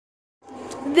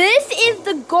This is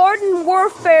the Garden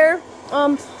Warfare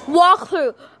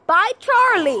walkthrough by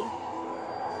Charlie.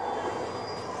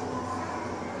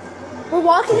 We're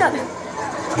walking up.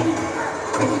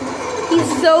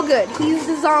 He's so good. He's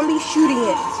the zombie shooting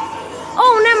it.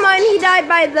 Oh, never mind. He died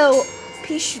by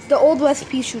the Old West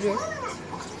pea shooter.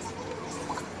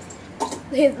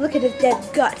 Look at his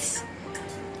dead guts.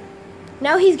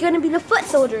 Now he's gonna be the foot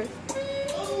soldier.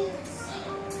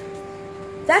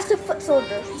 That's the foot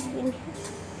soldier.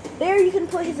 There you can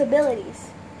put his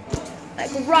abilities, like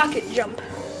rocket jump.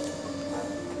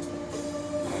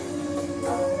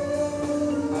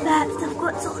 That's the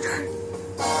foot soldier.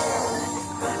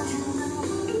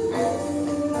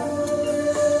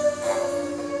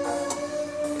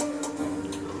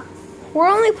 We're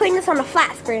only playing this on a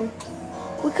flat screen.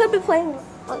 We could be playing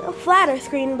on a flatter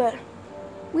screen, but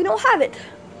we don't have it.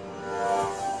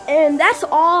 And that's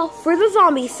all for the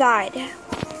zombie side.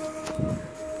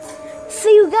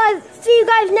 See you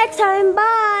guys next time.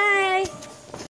 Bye.